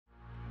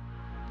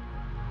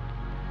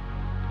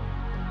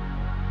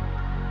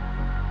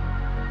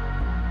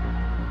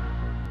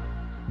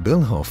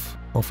Böllhoff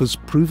offers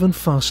proven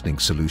fastening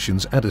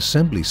solutions and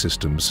assembly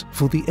systems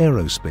for the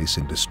aerospace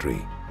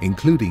industry,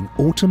 including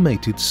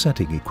automated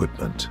setting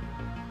equipment.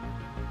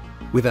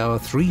 With our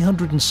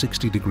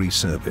 360-degree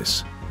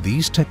service,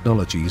 these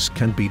technologies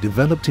can be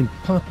developed in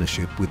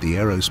partnership with the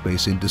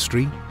aerospace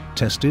industry,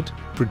 tested,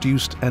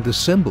 produced and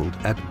assembled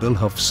at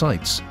Böllhoff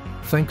sites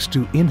thanks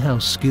to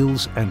in-house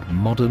skills and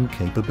modern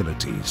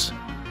capabilities.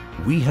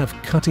 We have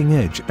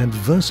cutting-edge and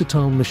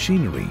versatile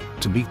machinery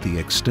to meet the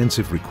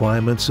extensive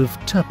requirements of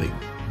tapping,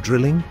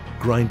 drilling,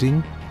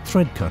 grinding,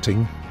 thread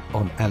cutting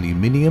on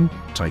aluminium,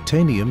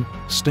 titanium,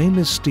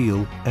 stainless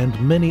steel and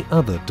many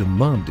other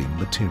demanding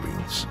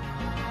materials.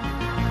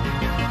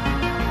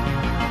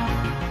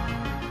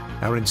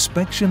 Our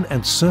inspection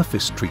and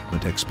surface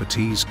treatment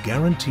expertise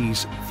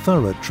guarantees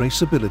thorough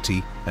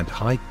traceability and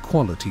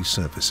high-quality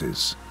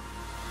services.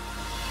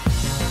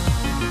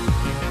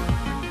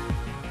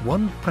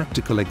 One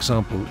practical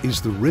example is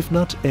the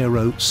Rivnut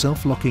Aero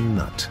self-locking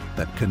nut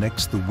that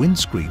connects the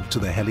windscreen to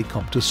the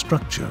helicopter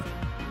structure.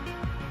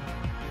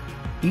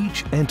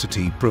 Each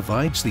entity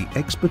provides the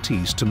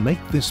expertise to make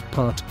this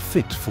part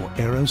fit for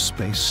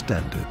aerospace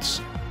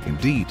standards.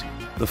 Indeed,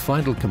 the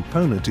final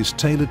component is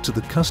tailored to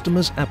the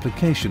customer's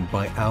application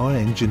by our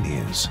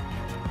engineers.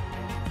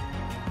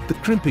 The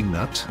crimping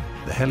nut,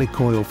 the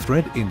helicoil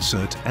thread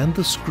insert and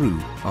the screw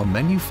are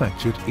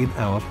manufactured in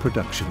our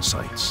production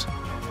sites.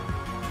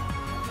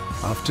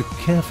 After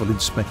careful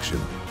inspection,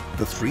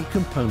 the three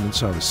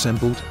components are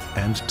assembled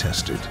and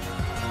tested.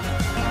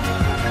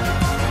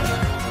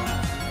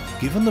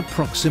 Given the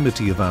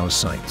proximity of our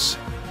sites,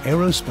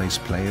 aerospace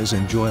players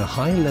enjoy a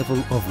high level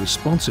of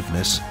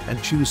responsiveness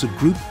and choose a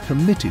group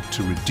committed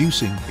to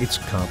reducing its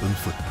carbon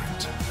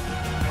footprint.